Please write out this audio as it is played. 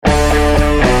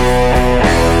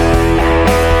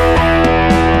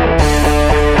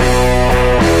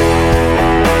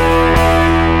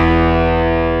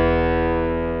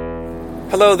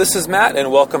Hello, this is Matt,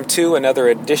 and welcome to another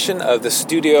edition of the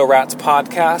Studio Rats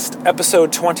Podcast,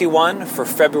 episode 21 for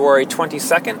February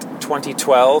 22nd,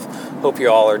 2012. Hope you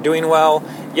all are doing well.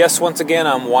 Yes, once again,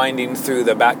 I'm winding through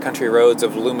the backcountry roads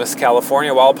of Loomis,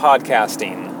 California while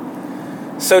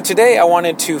podcasting. So today I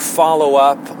wanted to follow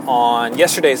up on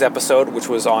yesterday's episode, which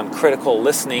was on critical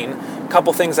listening. A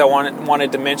couple things I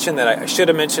wanted to mention that I should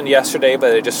have mentioned yesterday,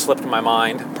 but it just slipped my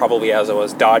mind, probably as I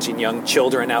was dodging young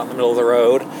children out in the middle of the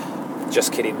road.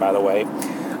 Just kidding, by the way.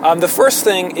 The first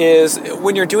thing is,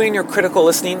 when you're doing your critical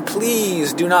listening,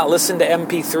 please do not listen to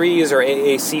MP3s or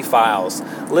AAC files.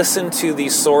 Listen to the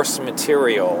source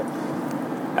material.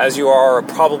 As you are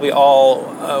probably all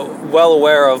well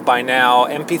aware of by now,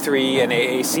 MP3 and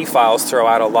AAC files throw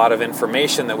out a lot of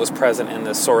information that was present in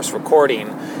the source recording.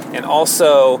 And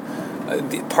also,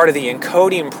 part of the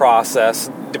encoding process,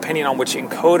 depending on which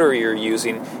encoder you're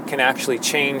using, can actually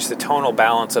change the tonal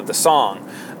balance of the song.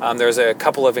 There's a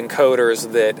couple of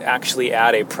encoders that actually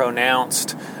add a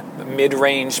pronounced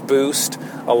mid-range boost.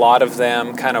 A lot of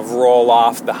them kind of roll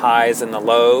off the highs and the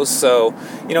lows. So,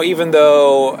 even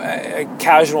though a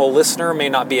casual listener may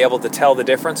not be able to tell the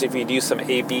difference, if you do some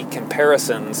A-B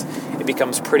comparisons, it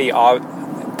becomes pretty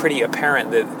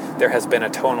apparent that there has been a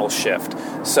tonal shift.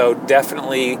 So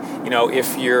definitely,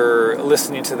 if you're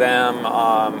listening to them,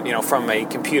 from a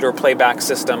computer playback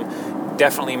system,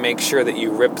 definitely make sure that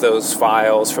you rip those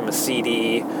files from a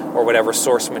CD or whatever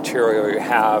source material you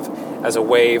have as a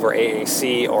WAV or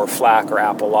AAC or FLAC or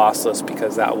Apple lossless,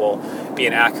 because that will be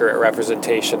an accurate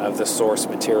representation of the source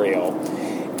material.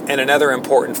 And another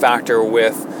important factor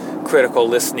with critical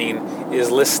listening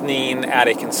is listening at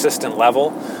a consistent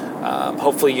level.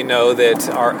 Hopefully you know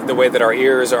that the way that our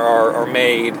ears are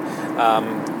made,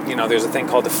 there's a thing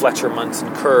called the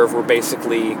Fletcher-Munson curve, where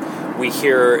basically we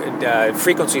hear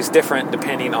frequencies different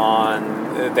depending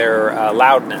on their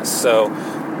loudness. So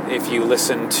if you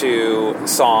listen to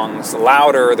songs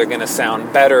louder, they're going to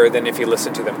sound better than if you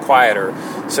listen to them quieter.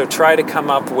 So try to come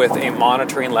up with a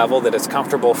monitoring level that is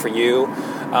comfortable for you.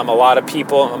 A lot of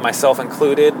people, myself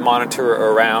included, monitor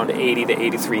around 80 to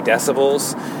 83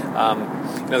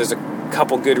 decibels. There's a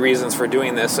couple good reasons for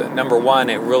doing this. Number one,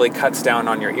 it really cuts down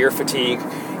on your ear fatigue.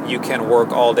 You can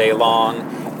work all day long,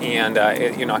 and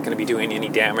you're not going to be doing any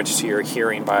damage to your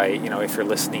hearing by, if you're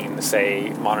listening,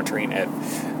 say, monitoring at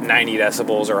 90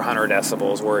 decibels or 100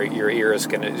 decibels, where your ear is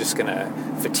going to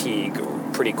fatigue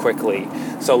pretty quickly.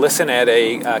 So listen at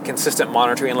a consistent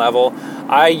monitoring level.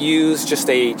 I use just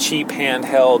a cheap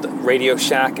handheld Radio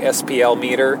Shack SPL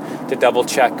meter to double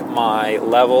check my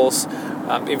levels.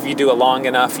 If you do it long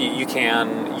enough, you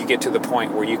get to the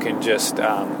point where you can just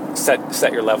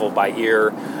set your level by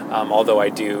ear. Although I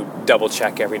do double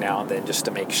check every now and then just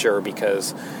to make sure,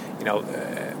 because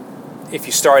if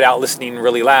you start out listening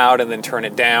really loud and then turn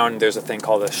it down, there's a thing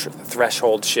called a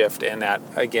threshold shift, and that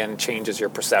again changes your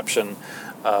perception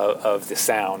of the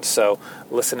sound. So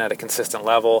listen at a consistent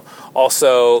level.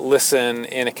 Also listen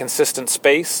in a consistent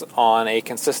space on a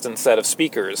consistent set of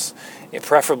speakers. And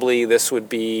preferably this would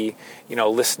be,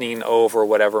 listening over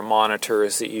whatever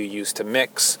monitors that you use to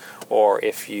mix, or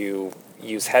if you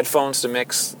use headphones to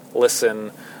mix,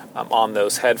 listen on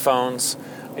those headphones.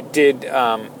 I did,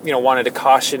 wanted to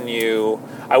caution you,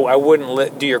 I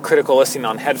wouldn't do your critical listening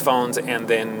on headphones and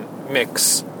then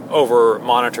mix over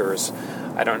monitors.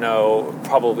 I don't know,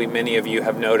 probably many of you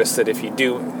have noticed that if you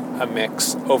do a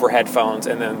mix over headphones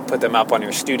and then put them up on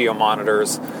your studio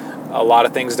monitors, a lot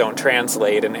of things don't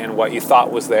translate, and what you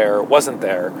thought was there wasn't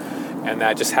there. And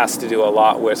that just has to do a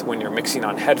lot with when you're mixing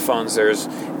on headphones, there's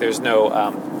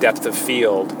no depth of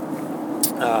field.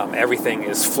 Everything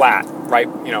is flat,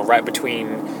 right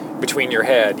between your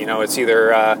head. It's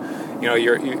either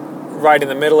you're right in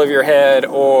the middle of your head,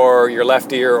 or your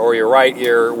left ear, or your right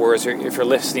ear. Whereas if you're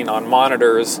listening on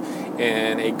monitors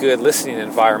in a good listening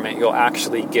environment, you'll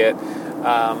actually get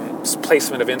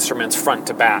placement of instruments front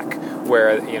to back,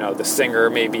 where the singer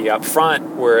may be up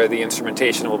front, where the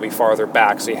instrumentation will be farther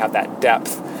back. So you have that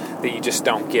depth that you just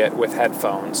don't get with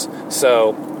headphones.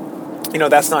 So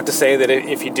that's not to say that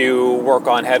if you do work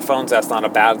on headphones, that's not a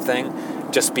bad thing.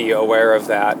 Just be aware of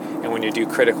that, and when you do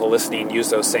critical listening, use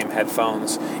those same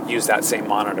headphones, use that same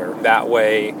monitor. That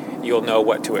way you'll know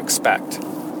what to expect.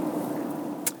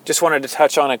 Just wanted to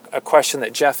touch on a question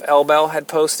that Jeff Elbell had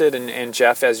posted, and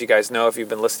Jeff, as you guys know, if you've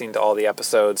been listening to all the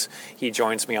episodes, he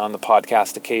joins me on the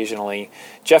podcast occasionally.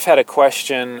 Jeff had a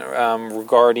question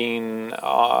regarding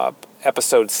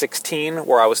episode 16,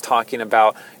 where I was talking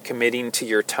about committing to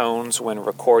your tones when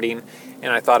recording,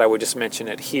 and I thought I would just mention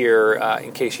it here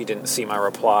in case you didn't see my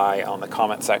reply on the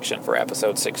comment section for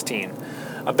episode 16.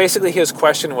 Basically, his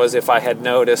question was if I had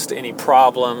noticed any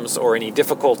problems or any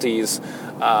difficulties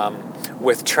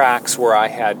with tracks where I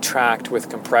had tracked with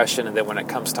compression, and then when it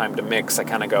comes time to mix, I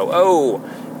kind of go, oh,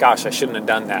 gosh, I shouldn't have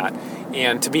done that.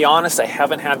 And to be honest, I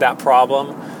haven't had that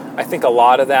problem. I think a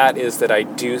lot of that is that I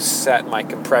do set my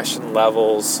compression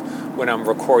levels when I'm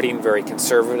recording very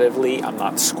conservatively. I'm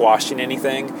not squashing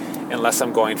anything unless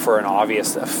I'm going for an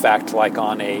obvious effect, like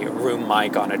on a room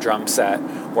mic on a drum set,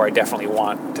 where I definitely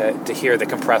want to hear the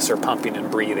compressor pumping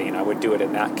and breathing. I would do it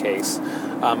in that case.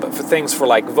 But for things for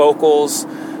like vocals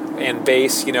and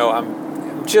bass, I'm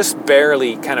just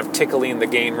barely kind of tickling the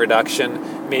gain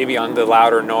reduction. Maybe on the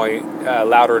louder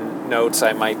notes,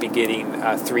 I might be getting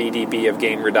 3 dB of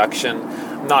gain reduction.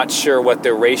 I'm not sure what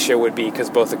the ratio would be because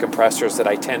both the compressors that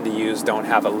I tend to use don't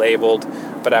have it labeled,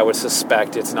 but I would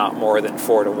suspect it's not more than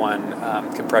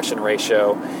 4-to-1 compression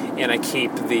ratio, and I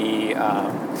keep the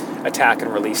attack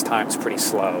and release times pretty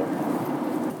slow.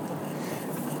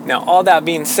 Now, all that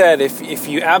being said, if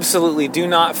you absolutely do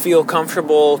not feel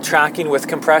comfortable tracking with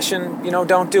compression,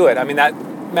 don't do it. I mean, that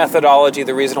methodology,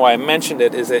 the reason why I mentioned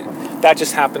it is that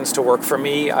just happens to work for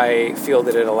me. I feel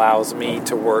that it allows me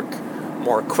to work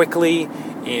more quickly,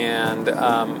 and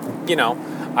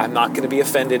I'm not going to be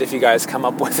offended if you guys come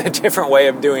up with a different way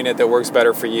of doing it that works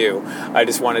better for you. I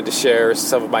just wanted to share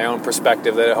some of my own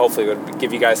perspective that hopefully would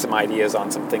give you guys some ideas on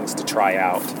some things to try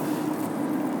out.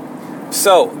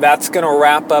 So that's going to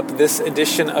wrap up this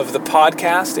edition of the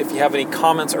podcast. If you have any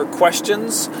comments or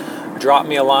questions, drop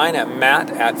me a line at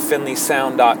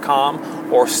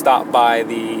matt@finleysound.com or stop by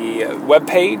the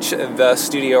webpage,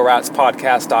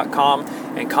 thestudioratspodcast.com,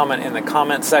 and comment in the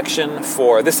comment section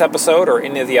for this episode or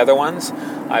any of the other ones.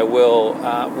 I will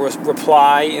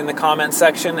reply in the comment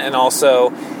section, and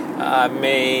also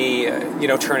may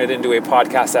turn it into a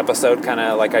podcast episode, kind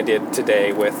of like I did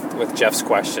today with Jeff's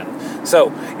question.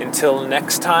 So until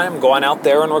next time, go on out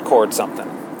there and record something.